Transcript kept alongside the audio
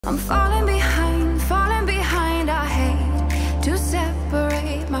I'm falling behind, I hate to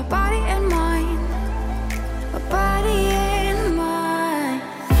separate my body and mind, my body and mind.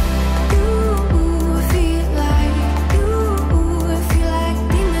 Ooh, I feel like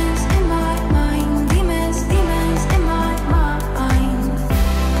demons in my mind, demons in my mind.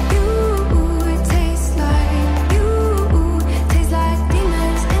 It tastes like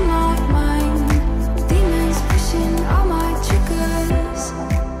demons in my mind, demons pushing all my triggers.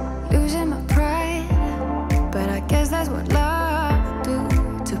 Losing my pride, but I guess that's what love do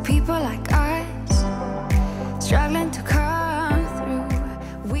to people like us, struggling to come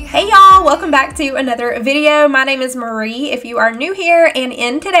through. Hey y'all, welcome back to another video. My name is Marie if you are new here, and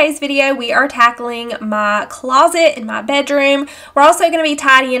in today's video we are tackling my closet in my bedroom. We're also going to be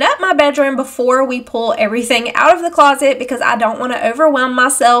tidying up my bedroom before we pull everything out of the closet because I don't want to overwhelm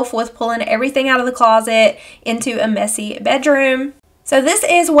myself with pulling everything out of the closet into a messy bedroom. So this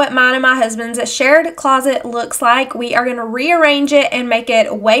is what mine and my husband's shared closet looks like. We are going to rearrange it and make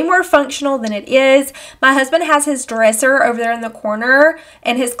it way more functional than it is. My husband has his dresser over there in the corner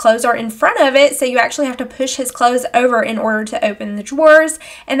and his clothes are in front of it, so you actually have to push his clothes over in order to open the drawers,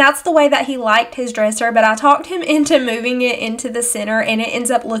 and that's the way that he liked his dresser, but I talked him into moving it into the center and it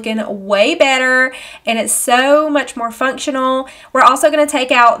ends up looking way better and it's so much more functional. We're also going to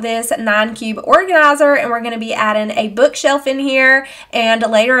take out this 9-cube organizer and we're going to be adding a bookshelf in here. And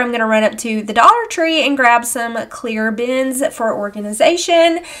later I'm going to run up to the Dollar Tree and grab some clear bins for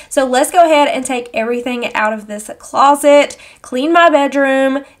organization. So let's go ahead and take everything out of this closet, clean my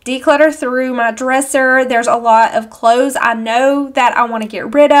bedroom, declutter through my dresser. There's a lot of clothes I know that I want to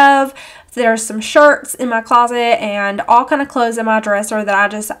get rid of. There's some shirts in my closet and all kind of clothes in my dresser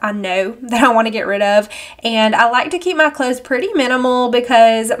that I know that I want to get rid of. And I like to keep my clothes pretty minimal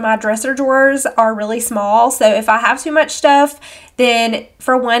because my dresser drawers are really small. So if I have too much stuff, then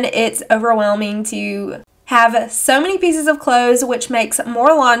for one, it's overwhelming to have so many pieces of clothes, which makes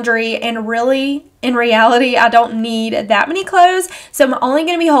more laundry, and really, in reality, I don't need that many clothes. So I'm only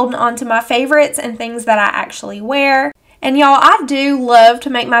going to be holding on to my favorites and things that I actually wear. And y'all, I do love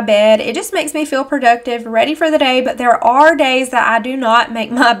to make my bed. It just makes me feel productive, ready for the day, but there are days that I do not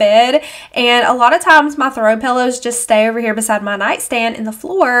make my bed. And a lot of times my throw pillows just stay over here beside my nightstand in the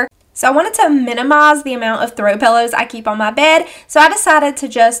floor. So I wanted to minimize the amount of throw pillows I keep on my bed, so I decided to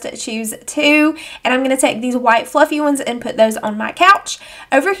just choose 2, and I'm going to take these white fluffy ones and put those on my couch.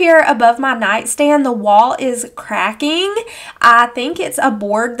 Over here above my nightstand, the wall is cracking. I think it's a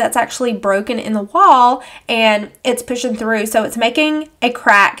board that's actually broken in the wall, and it's pushing through, so it's making a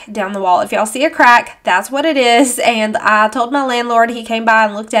crack down the wall. If y'all see a crack, that's what it is, and I told my landlord. He came by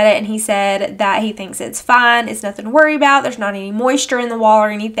and looked at it, and he said that he thinks it's fine. It's nothing to worry about. There's not any moisture in the wall or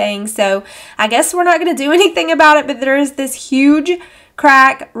anything. So I guess we're not going to do anything about it, but there is this huge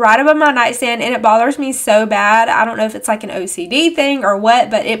crack right above my nightstand and it bothers me so bad. I don't know if it's like an OCD thing or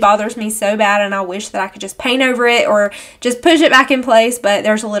what, but it bothers me so bad and I wish that I could just paint over it or just push it back in place, but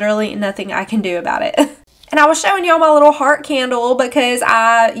there's literally nothing I can do about it. And I was showing y'all my little heart candle because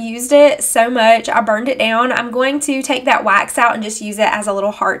I used it so much. I burned it down. I'm going to take that wax out and just use it as a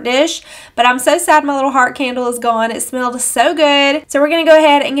little heart dish. But I'm so sad my little heart candle is gone. It smelled so good. So we're going to go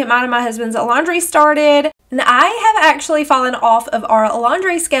ahead and get mine and my husband's laundry started. And I have actually fallen off of our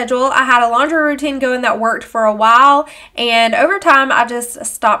laundry schedule. I had a laundry routine going that worked for a while, and over time I just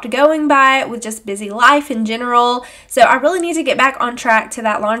stopped going by it with just busy life in general. So I really need to get back on track to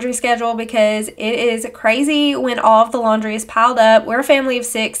that laundry schedule because it is crazy when all of the laundry is piled up. We're a family of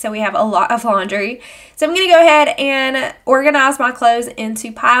 6, so we have a lot of laundry. So I'm going to go ahead and organize my clothes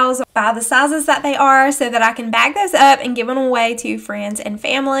into piles by the sizes that they are so that I can bag those up and give them away to friends and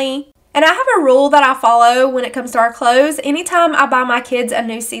family. And I have a rule that I follow when it comes to our clothes. Anytime I buy my kids a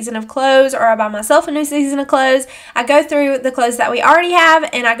new season of clothes or I buy myself a new season of clothes, I go through the clothes that we already have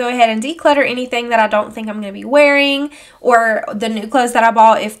and I go ahead and declutter anything that I don't think I'm going to be wearing, or the new clothes that I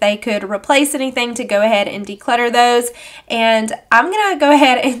bought, if they could replace anything, to go ahead and declutter those. And I'm going to go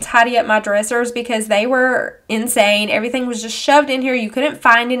ahead and tidy up my dressers because they were insane. Everything was just shoved in here. You couldn't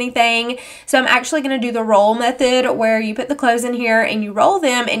find anything. So I'm actually going to do the roll method where you put the clothes in here and you roll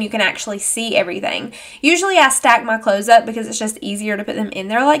them and you can actually see everything. Usually I stack my clothes up because it's just easier to put them in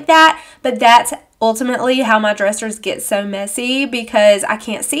there like that, but that's ultimately how my dressers get so messy because I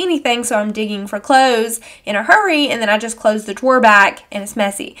can't see anything, so I'm digging for clothes in a hurry and then I just close the drawer back and it's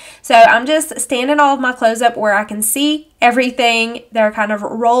messy. So I'm just standing all of my clothes up where I can see everything. They're kind of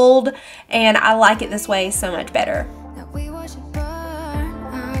rolled and I like it this way so much better.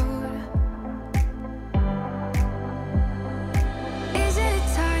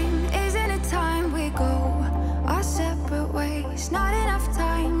 Not enough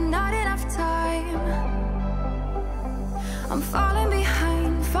time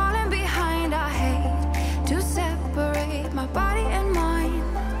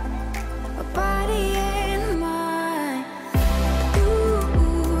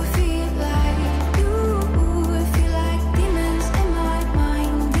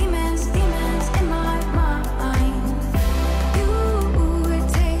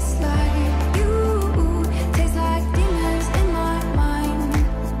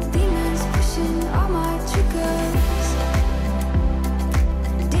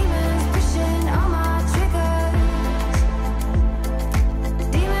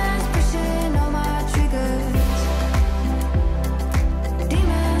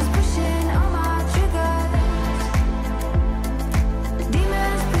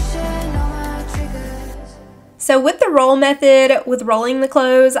So with the roll method, with rolling the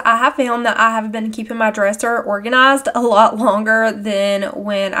clothes, I have found that I have been keeping my dresser organized a lot longer than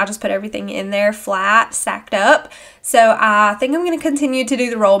when I just put everything in there flat, stacked up. So I think I'm going to continue to do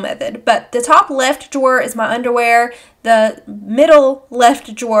the roll method. But the top left drawer is my underwear. The middle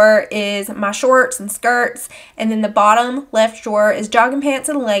left drawer is my shorts and skirts. And then the bottom left drawer is jogging pants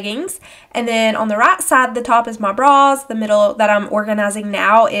and leggings. And then on the right side, the top is my bras. The middle that I'm organizing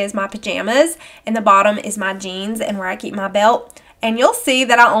now is my pajamas. And the bottom is my jeans and where I keep my belt. And you'll see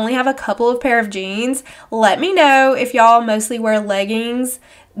that I only have a couple of pair of jeans. Let me know if y'all mostly wear leggings.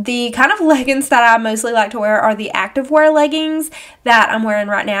 The kind of leggings that I mostly like to wear are the activewear leggings that I'm wearing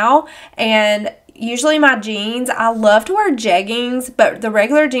right now. And usually my jeans, I love to wear jeggings, but the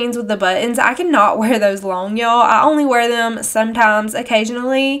regular jeans with the buttons, I cannot wear those long, y'all. I only wear them sometimes,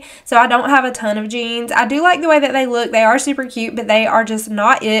 occasionally, so I don't have a ton of jeans. I do like the way that they look. They are super cute, but they are just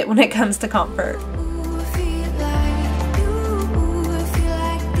not it when it comes to comfort.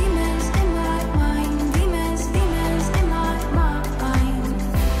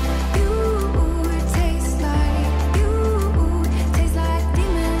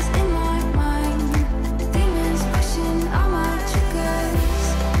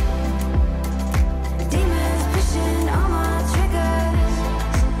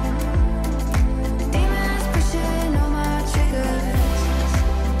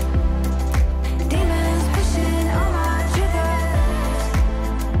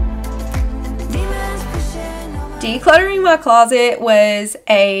 Decluttering my closet was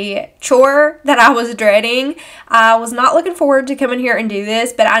a chore that I was dreading. I was not looking forward to coming here and do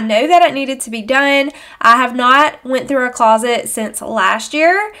this, but I know that it needed to be done. I have not went through a closet since last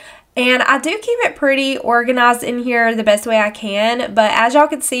year. And I do keep it pretty organized in here the best way I can, but as y'all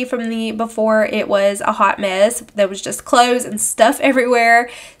could see from the before, it was a hot mess. There was just clothes and stuff everywhere.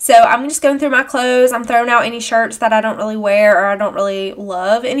 So I'm just going through my clothes. I'm throwing out any shirts that I don't really wear or I don't really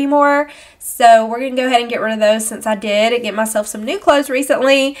love anymore. So we're going to go ahead and get rid of those since I did get myself some new clothes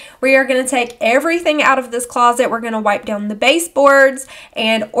recently. We are going to take everything out of this closet. We're going to wipe down the baseboards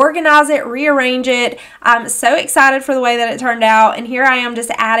and organize it, rearrange it. I'm so excited for the way that it turned out, and here I am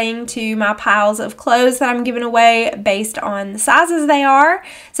just adding to my piles of clothes that I'm giving away based on the sizes they are.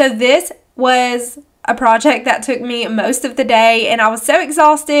 So this was a project that took me most of the day, and I was so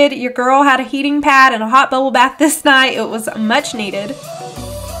exhausted. Your girl had a heating pad and a hot bubble bath this night. It was much needed.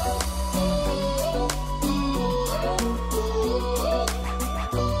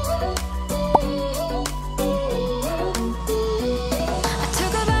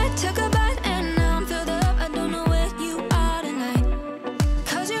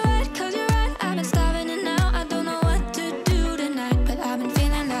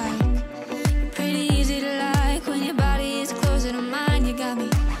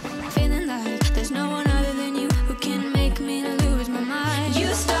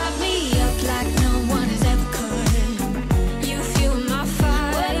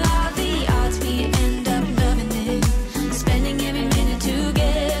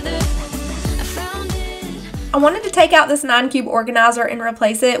 I wanted to take out this 9-cube organizer and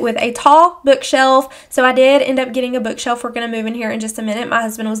replace it with a tall bookshelf. So I did end up getting a bookshelf. We're going to move in here in just a minute. My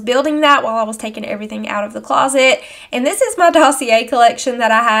husband was building that while I was taking everything out of the closet. And this is my Dossier collection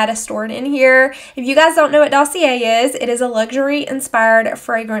that I had stored in here. If you guys don't know what Dossier is, it is a luxury inspired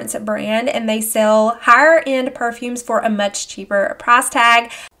fragrance brand, and they sell higher end perfumes for a much cheaper price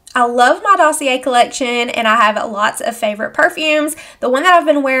tag. I love my Dossier collection, and I have lots of favorite perfumes. The one that I've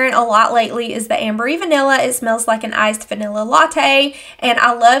been wearing a lot lately is the Asbury Vanilla. It smells like an iced vanilla latte, and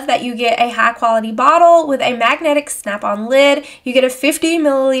I love that you get a high quality bottle with a magnetic snap-on lid. You get a 50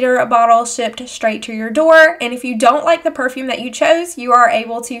 milliliter bottle shipped straight to your door, and if you don't like the perfume that you chose, you are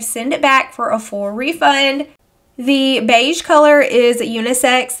able to send it back for a full refund. The beige color is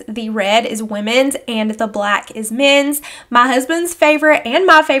unisex, the red is women's, and the black is men's. My husband's favorite and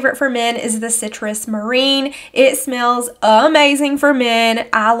my favorite for men is the citrus marine. It smells amazing for men.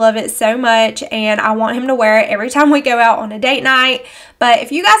 I love it so much, and I want him to wear it every time we go out on a date night. But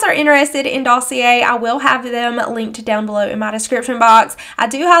if you guys are interested in Dossier, I will have them linked down below in my description box. I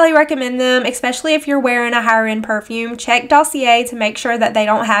do highly recommend them, especially if you're wearing a higher end perfume. Check Dossier to make sure that they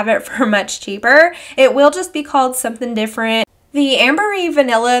don't have it for much cheaper. It will just be called something different. The Asbury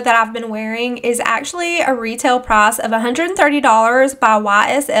Vanilla that I've been wearing is actually a retail price of $130 by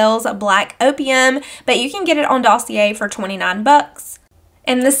YSL's Black Opium, but you can get it on Dossier for 29 bucks.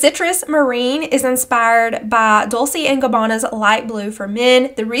 And the Citrus Marine is inspired by Dolce & Gabbana's Light Blue for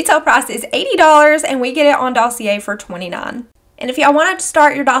men. The retail price is $80, and we get it on Dossier for $29. And if y'all wanted to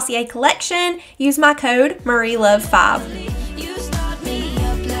start your Dossier collection, use my code MarieLove5.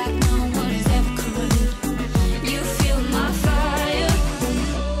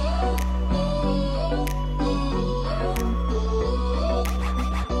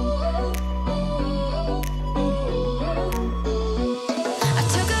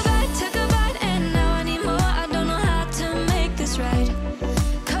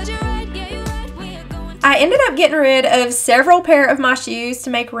 ended up getting rid of several pair of my shoes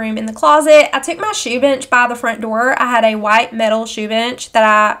to make room in the closet. I took my shoe bench by the front door. I had a white metal shoe bench that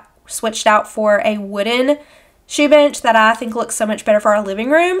I switched out for a wooden shoe bench that I think looks so much better for our living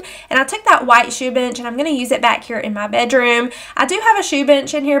room. And I took that white shoe bench and I'm going to use it back here in my bedroom. I do have a shoe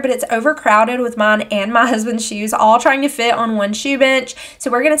bench in here, but it's overcrowded with mine and my husband's shoes all trying to fit on one shoe bench. So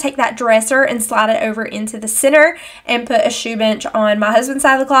we're going to take that dresser and slide it over into the center and put a shoe bench on my husband's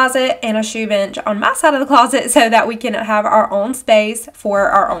side of the closet and a shoe bench on my side of the closet so that we can have our own space for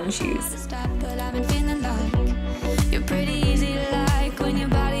our own shoes.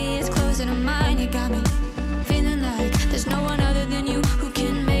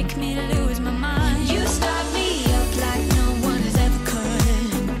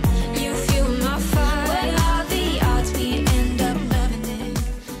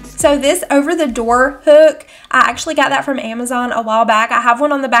 So this over the door hook, I actually got that from Amazon a while back. I have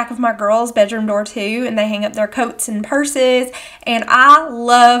one on the back of my girls' bedroom door too, and they hang up their coats and purses, and I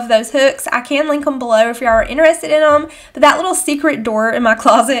love those hooks. I can link them below if you are interested in them, but that little secret door in my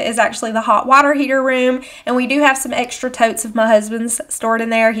closet is actually the hot water heater room, and we do have some extra totes of my husband's stored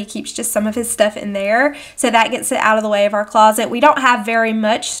in there. He keeps just some of his stuff in there, so that gets it out of the way of our closet. We don't have very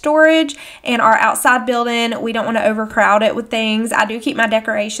much storage in our outside building. We don't want to overcrowd it with things. I do keep my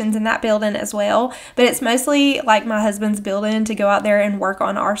decorations in that building as well, but it's mostly like my husband's building to go out there and work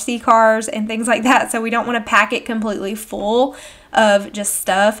on RC cars and things like that, so we don't want to pack it completely full of just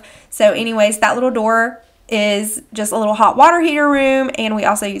stuff. So anyways, that little door is just a little hot water heater room, and we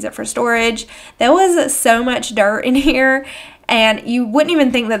also use it for storage. There was so much dirt in here, and you wouldn't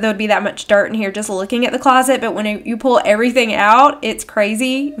even think that there would be that much dirt in here just looking at the closet, but when you pull everything out, it's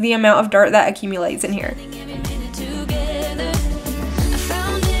crazy the amount of dirt that accumulates in here.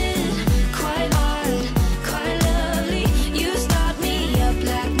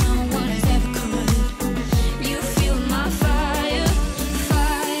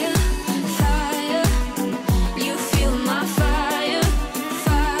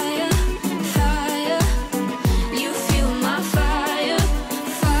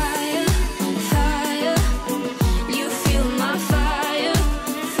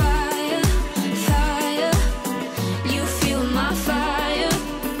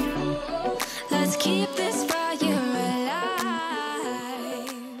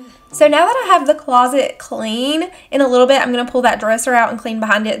 So now that I have the closet clean, in a little bit I'm going to pull that dresser out and clean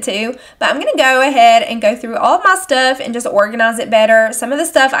behind it too. But I'm going to go ahead and go through all of my stuff and just organize it better. Some of the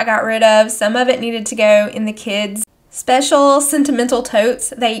stuff I got rid of, some of it needed to go in the kids' special sentimental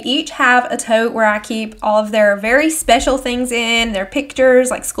totes. They each have a tote where I keep all of their very special things in, their pictures,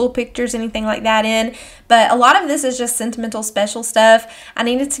 like school pictures, anything like that in. But a lot of this is just sentimental special stuff. I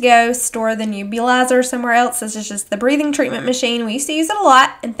needed to go store the nebulizer somewhere else. This is just the breathing treatment machine. We used to use it a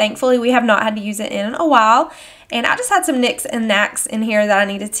lot, and thankfully we have not had to use it in a while. And I just had some nicks and knacks in here that I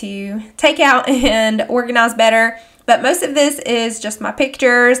needed to take out and organize better. But most of this is just my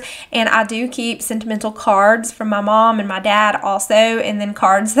pictures, and I do keep sentimental cards from my mom and my dad also, and then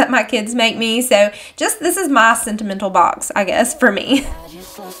cards that my kids make me. So just this is my sentimental box, I guess, for me.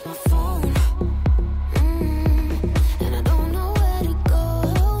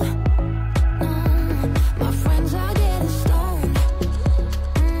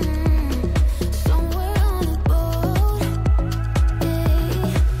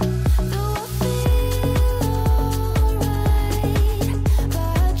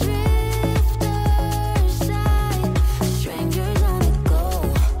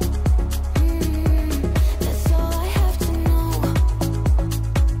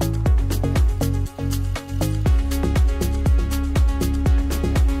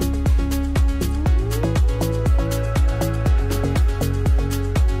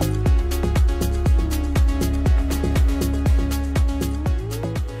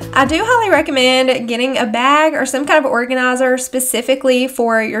 I do highly recommend getting a bag or some kind of organizer specifically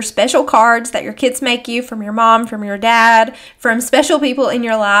for your special cards that your kids make you from your mom, from your dad, from special people in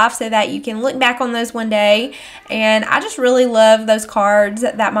your life, so that you can look back on those one day. And I just really love those cards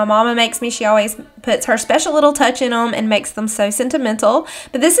that my mama makes me. She always puts her special little touch in them and makes them so sentimental.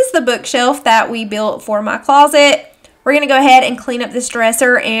 But this is the bookshelf that we built for my closet. We're going to go ahead and clean up this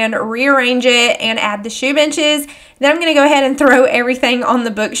dresser and rearrange it and add the shoe benches. Then I'm going to go ahead and throw everything on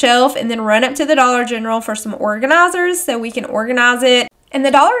the bookshelf and then run up to the Dollar General for some organizers so we can organize it. And the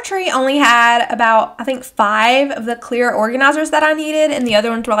Dollar Tree only had about, I think, 5 of the clear organizers that I needed, and the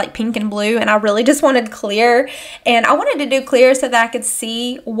other ones were like pink and blue, and I really just wanted clear. And I wanted to do clear so that I could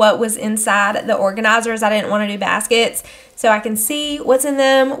see what was inside the organizers. I didn't want to do baskets, so I can see what's in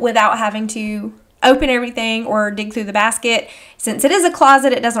them without having to open everything or dig through the basket. Since it is a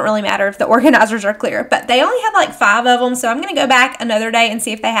closet, it doesn't really matter if the organizers are clear, but they only have like 5 of them, so I'm going to go back another day and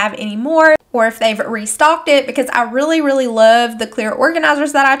see if they have any more or if they've restocked it, because I really, really love the clear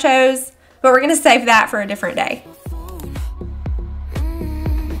organizers that I chose, but we're going to save that for a different day.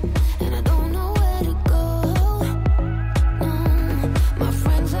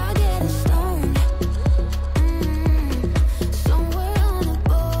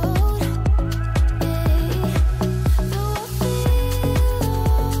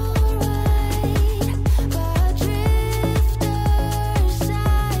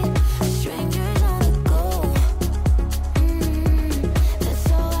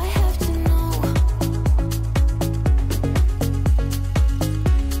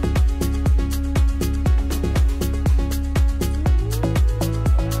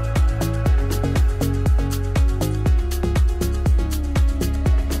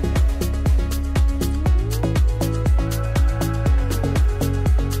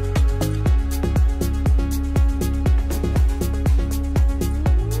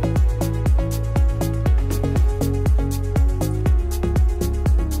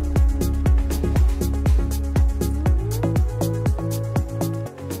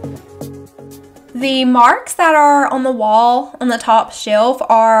 The marks that are on the wall on the top shelf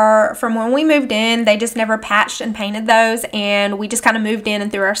are from when we moved in. They just never patched and painted those, and we just kind of moved in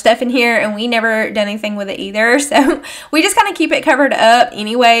and threw our stuff in here, and we never done anything with it either. So we just kind of keep it covered up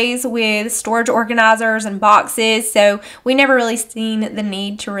anyways with storage organizers and boxes. So we never really seen the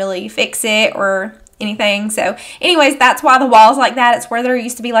need to really fix it or anything. So anyways, that's why the wall's like that. It's where there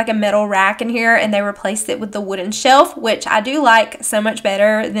used to be like a metal rack in here, and they replaced it with the wooden shelf, which I do like so much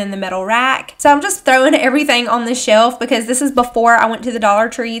better than the metal rack. So I'm just throwing everything on the shelf because this is before I went to the Dollar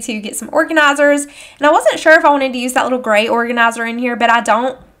Tree to get some organizers, and I wasn't sure if I wanted to use that little gray organizer in here, but I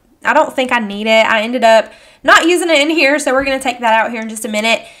don't think I need it. I ended up not using it in here, so we're going to take that out here in just a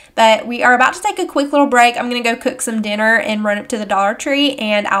minute. But we are about to take a quick little break. I'm going to go cook some dinner and run up to the Dollar Tree,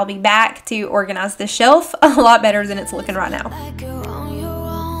 and I'll be back to organize the shelf a lot better than it's looking right now. Like you're on your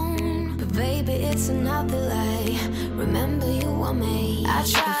own, but baby, it's another lie. Remember you were made. I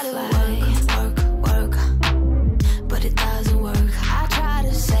try to work, but it doesn't work. I try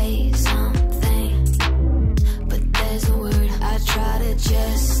to say something, but there's a word. I try to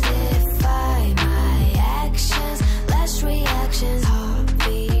justify my actions, less reactions.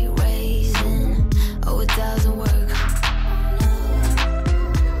 It doesn't work.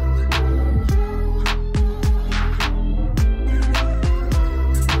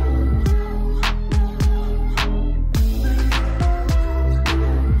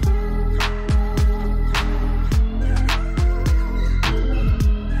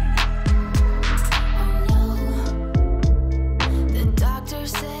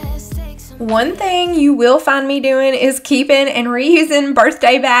 One thing you will find me doing is keeping and reusing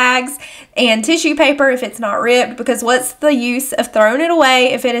birthday bags and tissue paper if it's not ripped, because what's the use of throwing it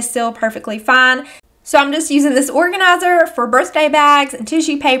away if it is still perfectly fine? So I'm just using this organizer for birthday bags and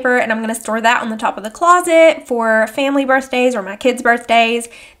tissue paper, and I'm going to store that on the top of the closet for family birthdays or my kids' birthdays.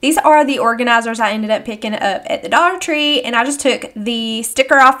 These are the organizers I ended up picking up at the Dollar Tree, and I just took the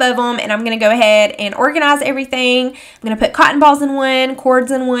sticker off of them, and I'm going to go ahead and organize everything. I'm going to put cotton balls in one,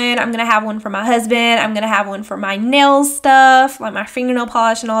 cords in one. I'm going to have one for my husband. I'm going to have one for my nail stuff, like my fingernail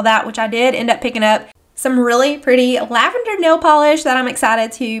polish and all that, which I did end up picking up some really pretty lavender nail polish that I'm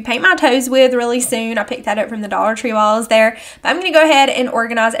excited to paint my toes with really soon. I picked that up from the Dollar Tree while I was there. But I'm going to go ahead and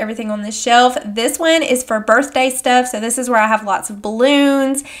organize everything on this shelf. This one is for birthday stuff. So this is where I have lots of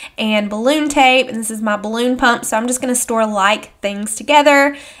balloons and balloon tape. And this is my balloon pump. So I'm just going to store like things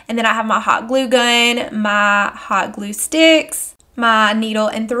together. And then I have my hot glue gun, my hot glue sticks, my needle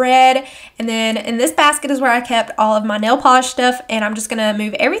and thread, and then in this basket is where I kept all of my nail polish stuff, and I'm just gonna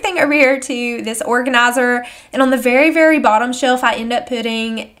move everything over here to this organizer. And on the very, very bottom shelf, I end up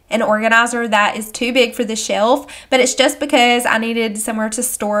putting an organizer that is too big for the shelf, but it's just because I needed somewhere to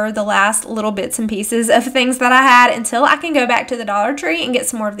store the last little bits and pieces of things that I had until I can go back to the Dollar Tree and get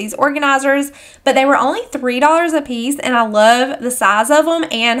some more of these organizers. But they were only $3 a piece, and I love the size of them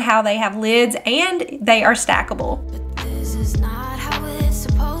and how they have lids and they are stackable. This is not how it's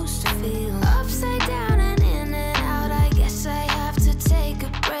supposed to feel. Upside down and in and out. I guess I have to take a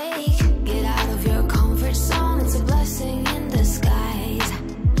break. Get out of your comfort zone. It's a blessing in disguise.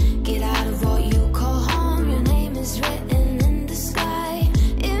 Get out of what you call home. Your name is written in the sky.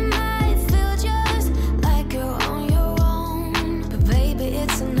 It might feel just like you're on your own, but baby,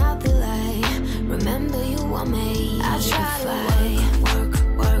 it's another lie. Remember you were made. I try to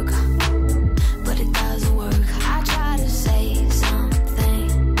work, but it doesn't work. I try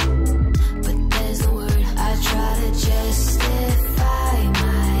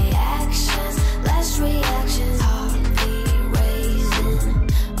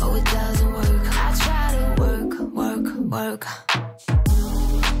broke.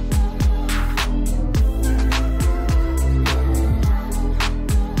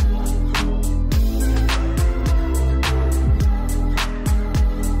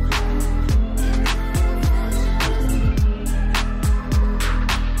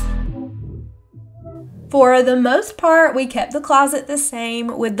 For the most part, we kept the closet the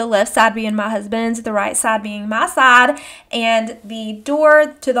same, with the left side being my husband's, the right side being my side, and the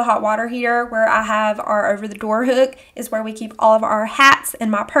door to the hot water heater where I have our over the door hook is where we keep all of our hats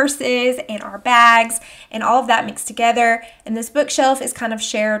and my purses and our bags and all of that mixed together. And this bookshelf is kind of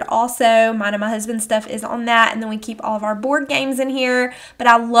shared also. Mine and my husband's stuff is on that, and then we keep all of our board games in here. But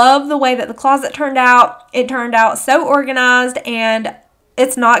I love the way that the closet turned out. It turned out so organized, and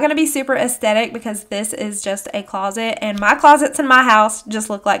it's not going to be super aesthetic because this is just a closet, and my closets in my house just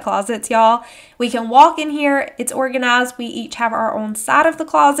look like closets, y'all. We can walk in here. It's organized. We each have our own side of the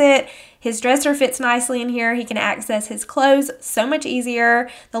closet. His dresser fits nicely in here. He can access his clothes so much easier.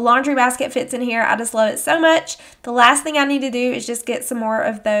 The laundry basket fits in here. I just love it so much. The last thing I need to do is just get some more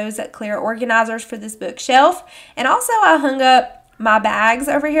of those clear organizers for this bookshelf. And also I hung up my bags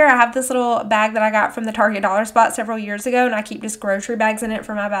over here. I have this little bag that I got from the Target dollar spot several years ago, and I keep just grocery bags in it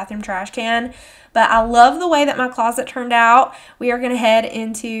for my bathroom trash can. But I love the way that my closet turned out. We are going to head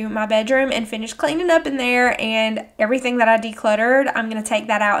into my bedroom and finish cleaning up in there, and everything that I decluttered, I'm going to take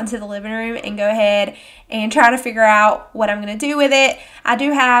that out into the living room and go ahead and try to figure out what I'm going to do with it. I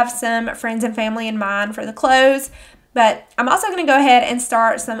do have some friends and family in mind for the clothes, but I'm also going to go ahead and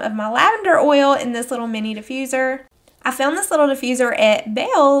start some of my lavender oil in this little mini diffuser. I found this little diffuser at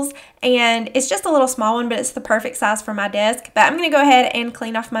Bell's, and it's just a little small one, but it's the perfect size for my desk. But I'm going to go ahead and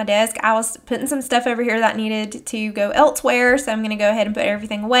clean off my desk. I was putting some stuff over here that needed to go elsewhere, so I'm going to go ahead and put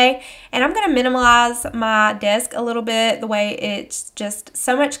everything away. And I'm going to minimize my desk a little bit, the way it's just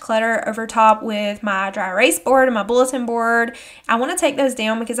so much clutter over top with my dry erase board and my bulletin board. I want to take those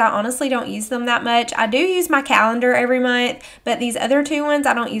down because I honestly don't use them that much. I do use my calendar every month, but these other two ones,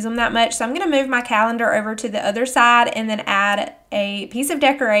 I don't use them that much. So I'm going to move my calendar over to the other side and then add a piece of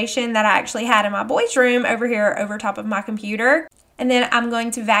decoration that I actually had in my boys' room over here over top of my computer. And then I'm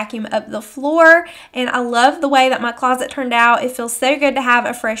going to vacuum up the floor. And I love the way that my closet turned out. It feels so good to have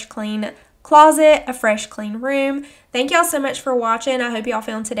a fresh, clean closet, a fresh, clean room. Thank y'all so much for watching. I hope y'all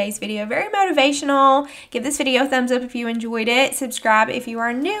found today's video very motivational. Give this video a thumbs up if you enjoyed it. Subscribe if you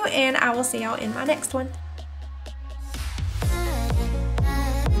are new, and I will see y'all in my next one.